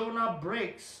finally Jonah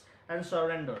breaks and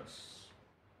surrenders.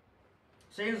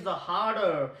 Since the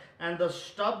harder and the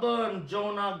stubborn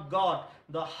Jonah got,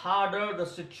 the harder the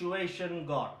situation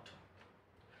got.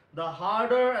 The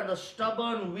harder and the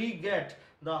stubborn we get,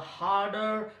 the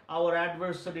harder our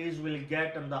adversaries will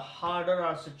get and the harder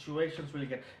our situations will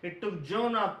get. It took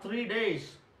Jonah 3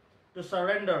 days to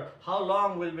surrender. How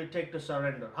long will we take to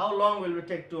surrender? How long will we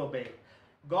take to obey?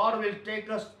 God will take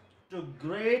us to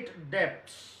great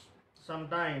depths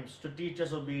sometimes to teach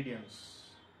us obedience.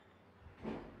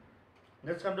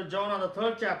 Let's come to Jonah, the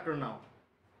 3rd chapter now.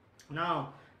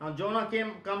 Now Jonah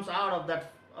comes out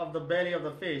of the belly of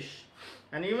the fish,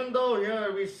 and even though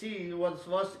here we see verse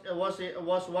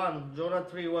 1, Jonah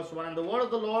 3 verse 1, and the word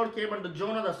of the Lord came unto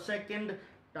Jonah the 2nd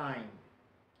time,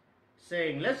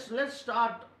 saying, let's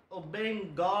start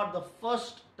obeying God the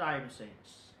first time,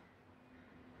 saints.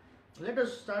 Let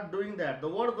us start doing that. The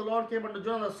word of the Lord came unto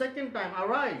Jonah the 2nd time,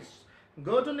 arise,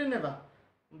 go to Nineveh,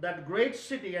 that great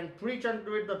city, and preach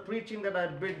unto it the preaching that I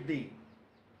bid thee.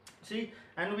 See,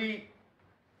 and we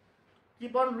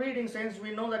keep on reading, saints.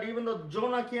 We know that even though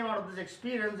Jonah came out of this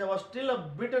experience, there was still a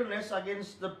bitterness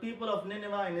against the people of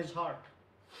Nineveh in his heart.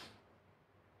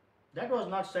 That was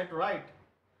not set right.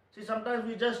 See, sometimes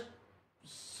we just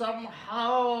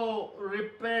somehow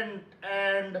repent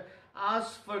and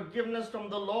ask forgiveness from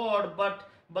the Lord, but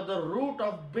the root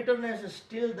of bitterness is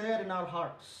still there in our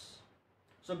hearts.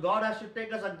 So God has to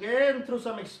take us again through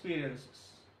some experiences.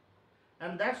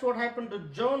 And that's what happened to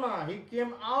Jonah. He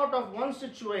came out of one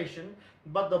situation,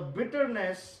 but the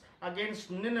bitterness against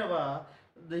Nineveh,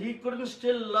 he couldn't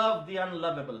still love the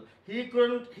unlovable. He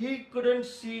couldn't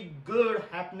see good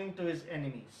happening to his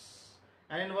enemies.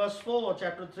 And in verse 4,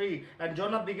 chapter 3, and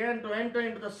Jonah began to enter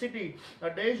into the city a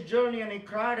day's journey, and he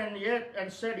cried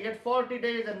and said, yet 40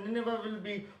 days and Nineveh will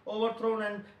be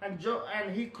overthrown.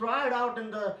 And he cried out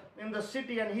in the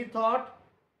city, and he thought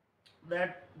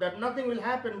that nothing will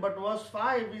happen. But verse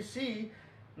 5, we see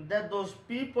that those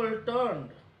people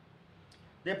turned.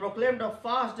 They proclaimed a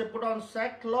fast, they put on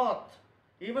sackcloth.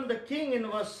 Even the king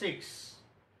in verse 6,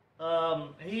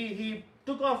 he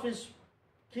took off his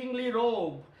kingly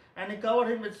robe and he covered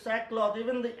him with sackcloth.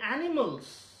 Even the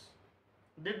animals,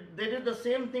 they did the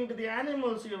same thing to the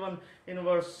animals even in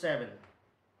verse 7.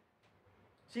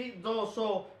 See,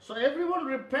 so everyone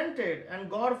repented and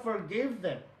God forgave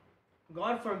them.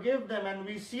 God forgave them, and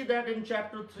we see that in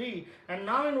chapter 3. And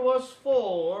now in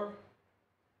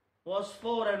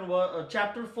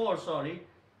chapter 4,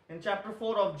 in chapter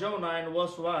 4 of Jonah and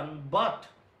verse 1, but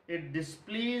it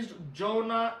displeased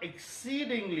Jonah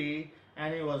exceedingly,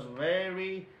 and he was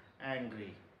very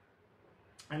angry.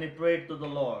 And he prayed to the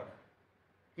Lord.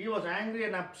 He was angry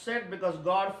and upset because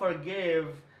God forgave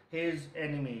his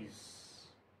enemies.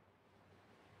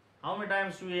 How many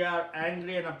times we are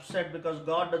angry and upset because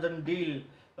God doesn't deal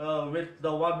with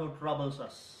the one who troubles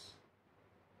us?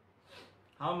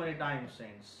 How many times,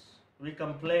 saints, we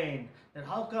complain that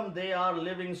how come they are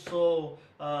living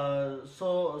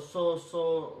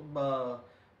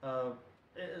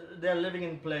they're living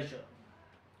in pleasure?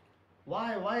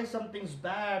 Why something's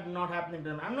bad not happening to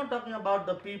them? I'm not talking about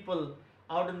the people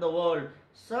out in the world.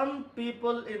 Some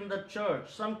people in the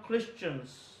church, some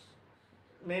Christians,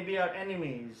 maybe our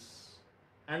enemies,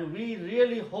 and we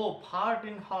really hope heart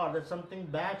in heart that something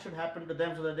bad should happen to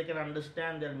them so that they can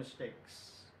understand their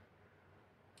mistakes.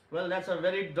 Well, that's a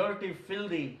very dirty,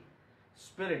 filthy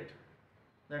spirit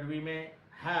that we may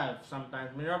have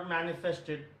sometimes. May not manifest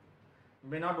it,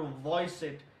 may not voice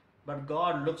it, but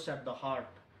God looks at the heart.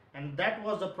 And that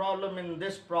was the problem in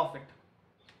this prophet.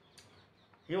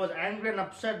 He was angry and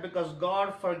upset because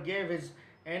God forgave his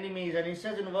enemies. And he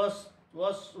says in verse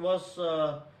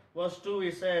 2,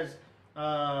 he says,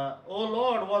 O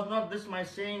Lord, was not this my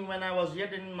saying when I was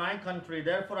yet in my country?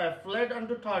 Therefore I fled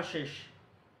unto Tarshish.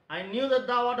 I knew that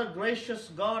thou art a gracious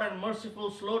God and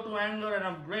merciful, slow to anger, and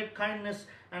of great kindness,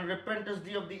 and repentest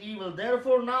thee of the evil.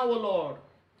 Therefore now, O Lord,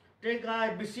 take,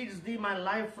 I beseech thee, my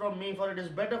life from me, for it is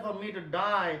better for me to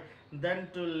die than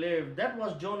to live. That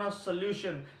was Jonah's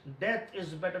solution. Death is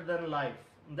better than life.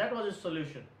 That was his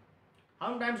solution.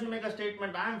 Sometimes we make a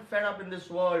statement, I am fed up in this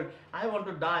world, I want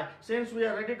to die. Since we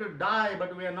are ready to die,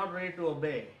 but we are not ready to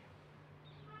obey.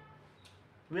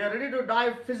 We are ready to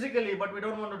die physically, but we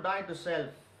don't want to die to self.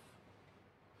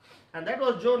 And that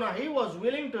was Jonah. He was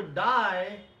willing to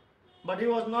die, but he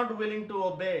was not willing to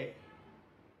obey.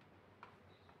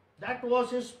 That was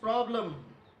his problem.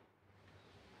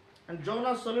 And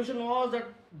Jonah's solution was that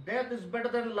death is better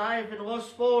than life. In verse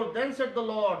 4, then said the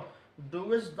Lord,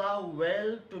 doest thou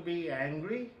well to be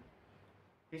angry?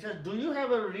 He says, do you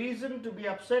have a reason to be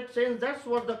upset? Saints, that's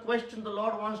what the question the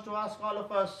Lord wants to ask all of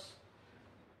us.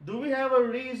 Do we have a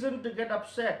reason to get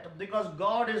upset? Because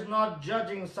God is not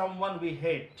judging someone we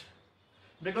hate.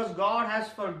 Because God has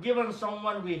forgiven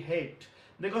someone we hate.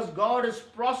 because God is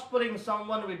prospering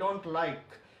someone we don't like,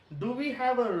 do we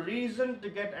have a reason to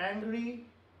get angry?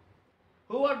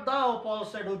 Who art thou, Paul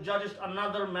said, who judgest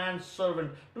another man's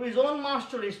servant? To his own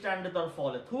master he standeth or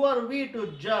falleth. Who are we to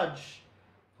judge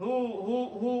who's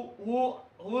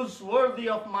worthy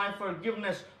of my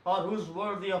forgiveness or who's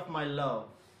worthy of my love?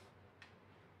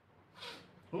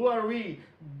 Who are we?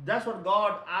 That's what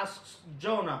God asks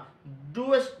Jonah.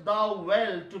 Doest thou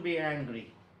well to be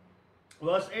angry?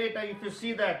 Verse 8, if you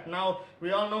see that, now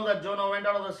we all know that Jonah went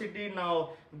out of the city. Now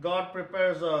God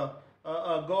prepares a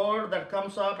gourd that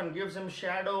comes up and gives him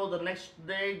shadow. The next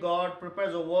day God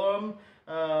prepares a worm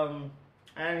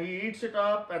and he eats it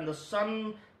up, and the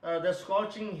sun, the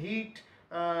scorching heat,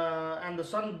 and the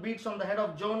sun beats on the head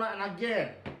of Jonah. And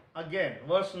again,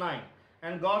 verse 9,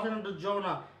 and God said unto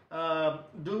Jonah,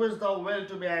 doest thou well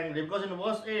to be angry? Because in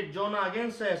verse 8 Jonah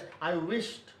again says, I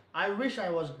wish I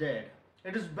was dead.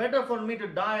 It is better for me to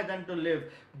die than to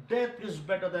live. Death is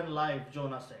better than life,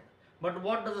 Jonah said. But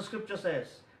what does the scripture says?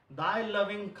 Thy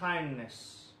loving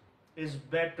kindness is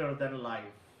better than life.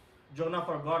 Jonah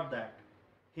forgot that.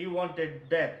 He wanted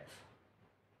death.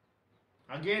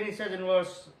 Again he says in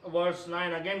verse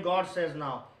 9, again God says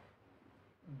now,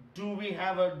 do you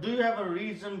have a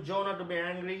reason, Jonah, to be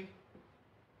angry?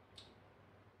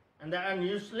 And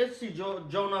let's see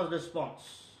Jonah's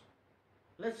response.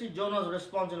 Let's see Jonah's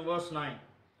response in verse 9.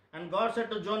 And God said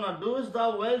to Jonah, doest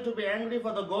thou well to be angry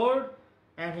for the gourd?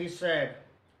 And he said,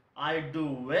 I do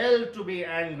well to be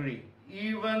angry,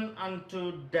 even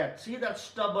unto death. See that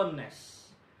stubbornness.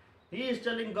 He is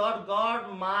telling God,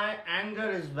 God, my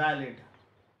anger is valid.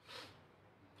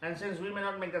 And since we may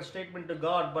not make a statement to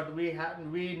God, but we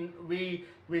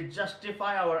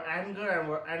justify our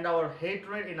anger and our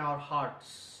hatred in our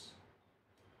hearts.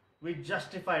 We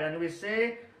justify it and we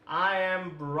say, I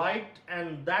am right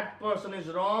and that person is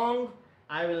wrong.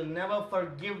 I will never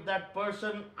forgive that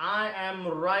person. I am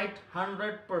right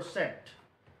 100%.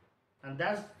 And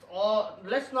that's all.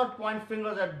 Let's not point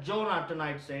fingers at Jonah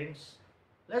tonight, saints.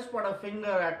 Let's point a finger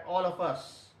at all of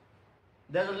us.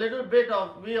 There's a little bit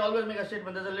of, we always make a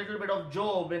statement, there's a little bit of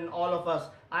Job in all of us.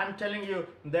 I'm telling you,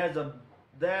 there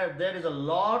is a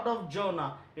lot of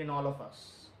Jonah in all of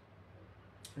us.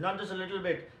 Not just a little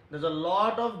bit. There's a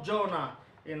lot of Jonah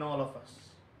in all of us.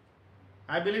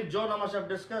 I believe Jonah must have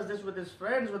discussed this with his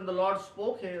friends when the Lord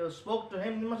spoke to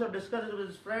him. He must have discussed it with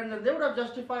his friends, and they would have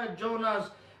justified Jonah's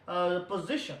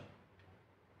position.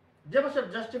 They must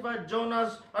have justified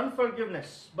Jonah's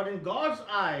unforgiveness. But in God's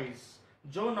eyes,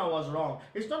 Jonah was wrong.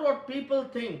 It's not what people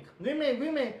think. We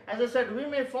may, as I said, we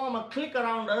may form a clique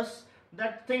around us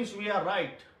that thinks we are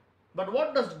right. But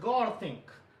what does God think?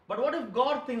 But what if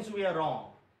God thinks we are wrong?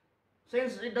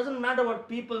 Since it doesn't matter what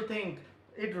people think,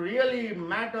 it really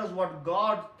matters what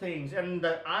God thinks. And in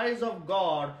the eyes of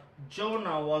God,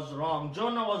 Jonah was wrong.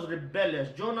 Jonah was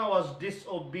rebellious. Jonah was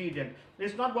disobedient.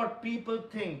 It's not what people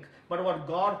think, but what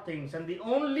God thinks. And the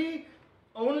only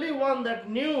one that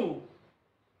knew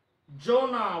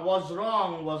Jonah was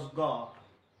wrong was God.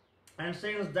 And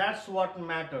saints, that's what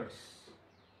matters.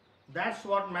 That's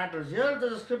what matters. Here's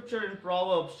the scripture in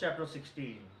Proverbs chapter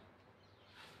 16.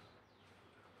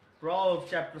 Proverbs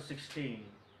chapter 16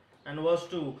 and verse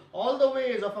 2. All the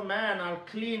ways of a man are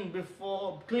clean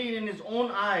in his own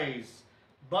eyes,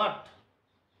 but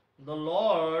the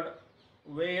Lord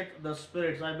weigheth the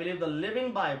spirits. I believe the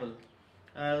Living Bible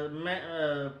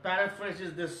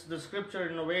paraphrases this scripture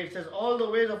in a way. It says, all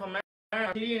the ways of a man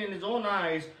are clean in his own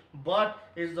eyes, but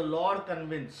is the Lord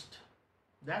convinced?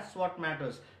 That's what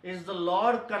matters. Is the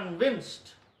Lord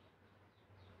convinced?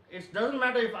 It doesn't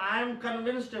matter if I am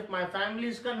convinced, if my family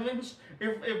is convinced,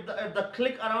 if the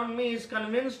clique around me is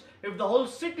convinced, if the whole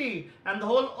city and the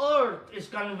whole earth is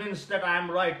convinced that I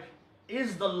am right.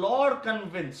 Is the Lord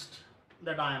convinced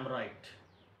that I am right?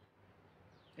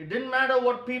 It didn't matter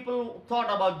what people thought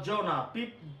about Jonah.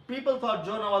 People thought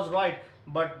Jonah was right,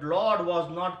 but Lord was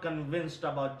not convinced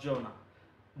about Jonah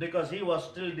because he was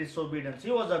still disobedient.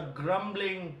 He was a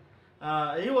grumbling,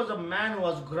 he was a man who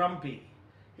was grumpy.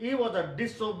 He was a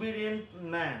disobedient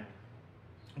man.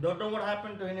 Don't know what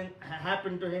happened to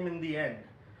him in the end.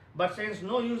 But saints,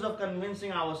 no use of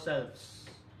convincing ourselves.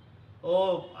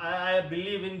 Oh, I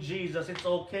believe in Jesus. It's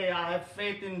okay. I have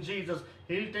faith in Jesus.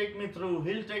 He'll take me through.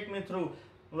 He'll take me through.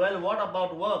 Well, what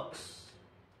about works?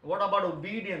 What about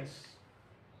obedience?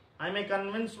 I may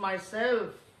convince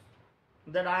myself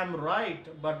that I'm right,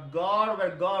 but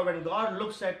when God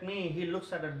looks at me, He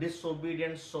looks at a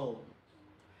disobedient soul.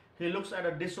 He looks at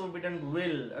a disobedient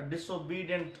will, a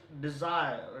disobedient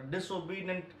desire, a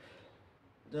disobedient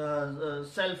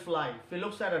self-life. He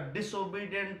looks at a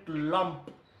disobedient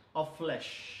lump of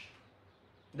flesh.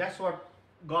 That's what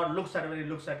God looks at when He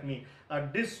looks at me. A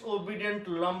disobedient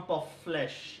lump of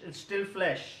flesh. It's still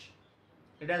flesh.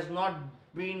 It has not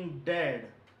been dead.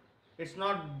 It's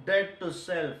not dead to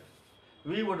self.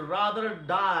 We would rather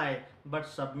die but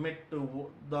submit to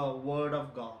the word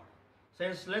of God.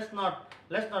 Saints, let's not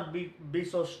be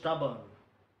so stubborn.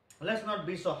 Let's not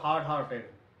be so hard-hearted.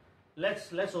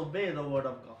 Let's obey the word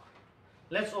of God.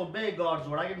 Let's obey God's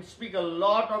word. I can speak a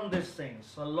lot on these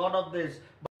things, a lot of this,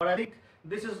 but I think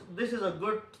this is a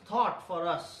good thought for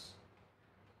us.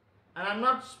 And I'm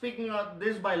not speaking of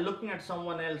this by looking at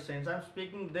someone else, saints. I'm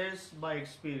speaking this by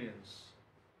experience.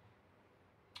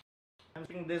 I'm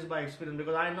speaking this by experience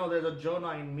because I know there's a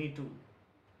Jonah in me too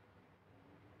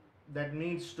that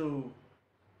needs to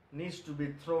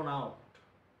be thrown out.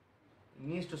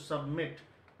 Needs to submit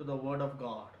to the word of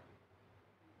God.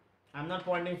 I'm not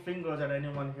pointing fingers at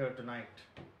anyone here tonight,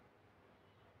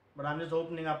 but I'm just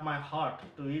opening up my heart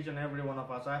to each and every one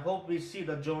of us. I hope we see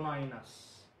the Jonah in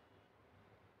us.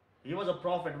 He was a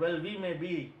prophet. Well, we may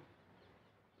be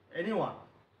anyone.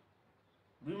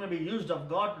 We may be used of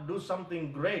God to do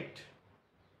something great.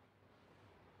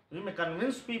 We may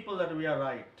convince people that we are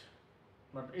right,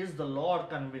 but is the Lord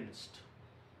convinced?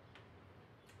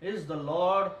 Is the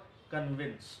Lord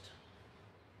convinced?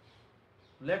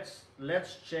 Let's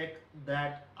check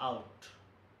that out.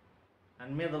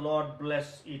 And may the Lord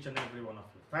bless each and every one of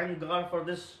you. Thank God for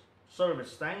this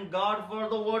service. Thank God for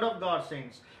the word of God,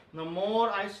 saints. The more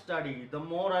I study, the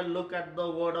more I look at the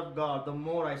word of God, the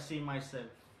more I see myself.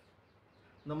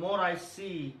 The more I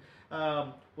see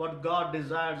what God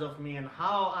desires of me and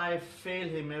how I fail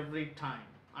Him every time.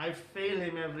 I fail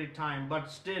Him every time,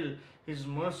 but still His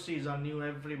mercies are new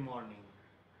every morning.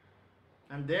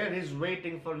 And there He's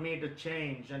waiting for me to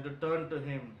change and to turn to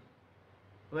Him.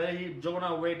 Well,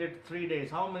 Jonah waited 3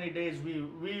 days. How many days we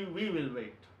will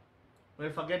wait?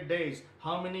 We'll forget days.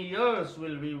 How many years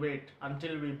will we wait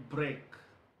until we break?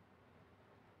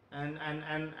 And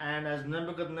as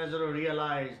Nebuchadnezzar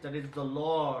realized that it's the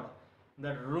Lord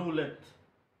that ruleth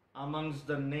amongst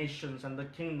the nations and the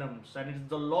kingdoms, and it's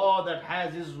the Lord that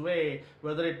has His way,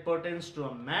 whether it pertains to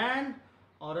a man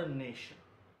or a nation.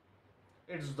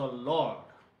 It's the Lord.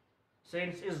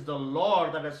 Saints, it's the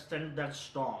Lord that has sent that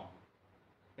storm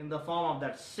in the form of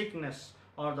that sickness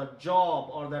or the job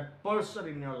or that person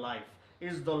in your life.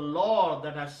 It's the Lord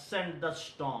that has sent the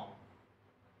storm.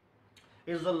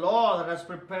 It's the Lord that has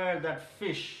prepared that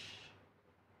fish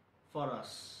for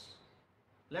us.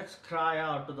 Let's cry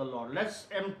out to the Lord. Let's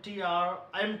empty out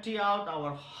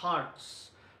our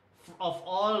hearts of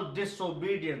all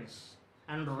disobedience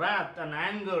and wrath and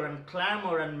anger and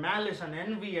clamor and malice and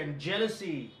envy and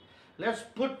jealousy. Let's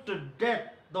put to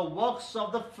death the works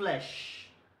of the flesh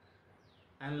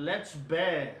and let's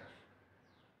bear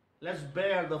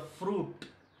the fruit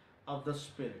of the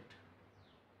Spirit.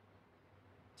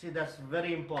 See, that's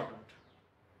very important.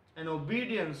 And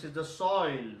obedience is the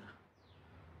soil.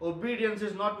 Obedience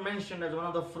is not mentioned as one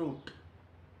of the fruit.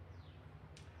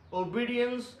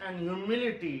 Obedience and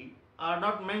humility are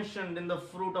not mentioned in the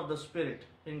fruit of the Spirit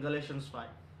in Galatians 5.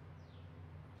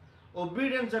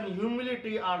 Obedience and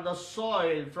humility are the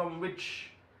soil from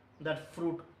which that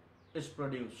fruit is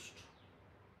produced.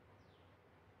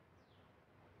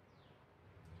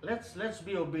 Let's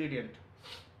be obedient.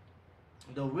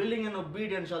 The willing and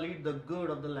obedient shall eat the good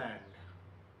of the land.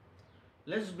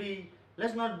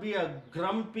 Let's not be a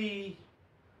grumpy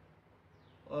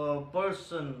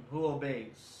person who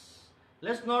obeys.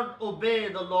 Let's not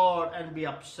obey the Lord and be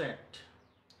upset.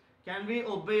 Can we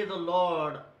obey the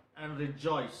Lord and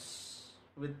rejoice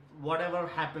with whatever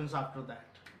happens after that?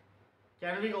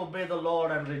 Can we obey the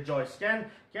Lord and rejoice?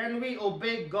 Can we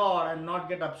obey God and not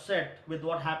get upset with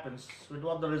what happens, with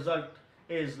what the result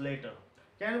is later?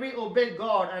 Can we obey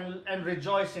God and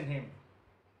rejoice in Him?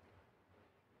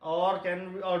 Or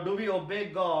do we obey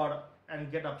God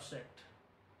and get upset?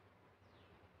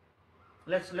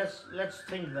 Let's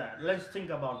think that. Let's think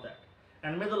about that.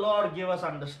 And may the Lord give us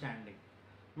understanding.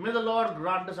 May the Lord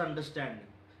grant us understanding.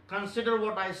 Consider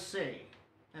what I say.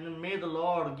 And may the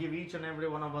Lord give each and every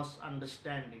one of us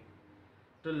understanding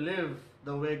to live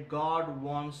the way God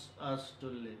wants us to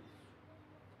live.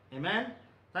 Amen.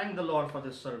 Thank the Lord for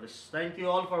this service. Thank you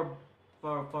all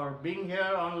for being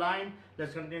here online.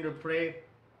 Let's continue to pray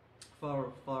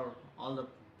for all the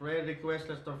prayer requests.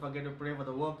 Let's not forget to pray for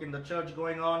the work in the church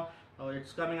going on.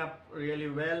 It's coming up really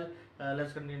well.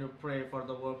 Let's continue to pray for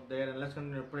the work there, and let's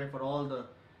continue to pray for all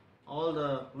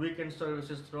the weekend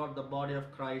services throughout the body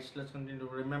of Christ. Let's continue to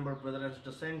remember Brother and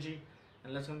Sister Senji,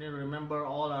 and let's continue to remember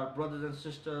all our brothers and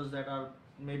sisters that are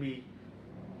maybe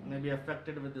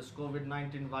affected with this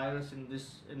COVID-19 virus in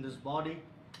this body.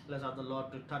 Let's ask the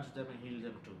Lord to touch them and heal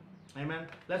them too. Amen.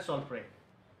 Let's all pray.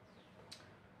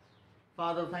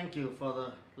 Father, thank you for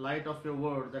the light of your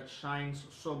word that shines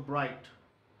so bright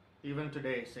even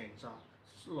today, saints.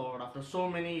 Lord, after so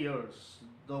many years,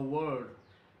 the word,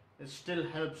 it still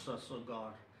helps us, oh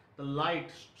God. The light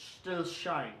still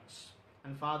shines.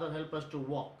 And Father, help us to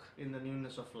walk in the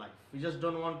newness of life. We just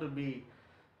don't want to be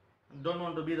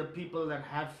the people that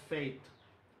have faith,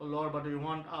 oh Lord, but we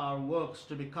want our works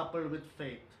to be coupled with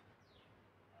faith.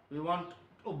 We want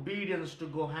obedience to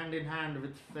go hand in hand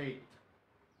with faith.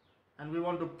 And we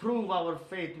want to prove our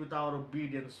faith with our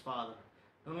obedience, Father.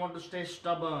 We don't want to stay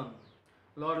stubborn.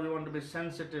 Lord, we want to be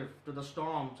sensitive to the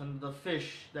storms and the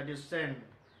fish that you send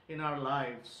in our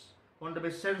lives. We want to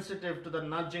be sensitive to the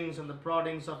nudgings and the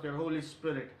proddings of your Holy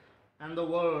Spirit and the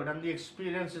word and the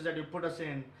experiences that you put us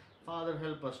in. Father,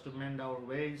 help us to mend our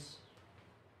ways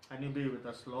and you be with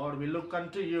us, Lord. We look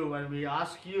unto you and we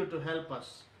ask you to help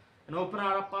us and open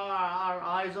up our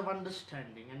eyes of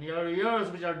understanding and your ears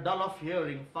which are dull of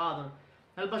hearing, Father.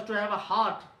 Help us to have a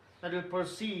heart that will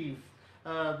perceive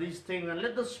these things, and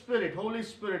let the Spirit, Holy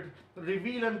Spirit,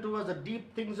 reveal unto us the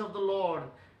deep things of the Lord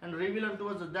and reveal unto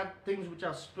us that things which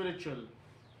are spiritual,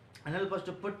 and help us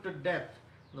to put to death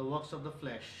the works of the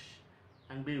flesh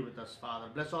and be with us, Father.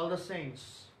 Bless all the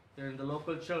saints here in the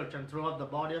local church and throughout the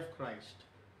body of Christ.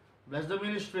 Bless the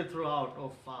ministry throughout,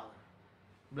 oh Father.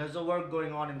 Bless the work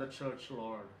going on in the church,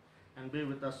 Lord, and be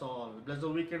with us all. Bless the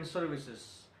weekend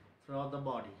services throughout the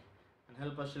body and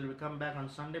help us till we come back on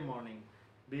Sunday morning.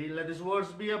 Let these words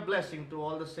be a blessing to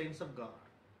all the saints of God,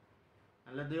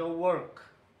 and let your work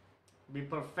be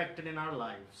perfected in our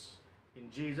lives. In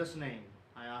Jesus' name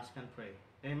I ask and pray.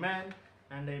 Amen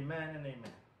and amen and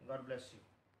amen. God bless you.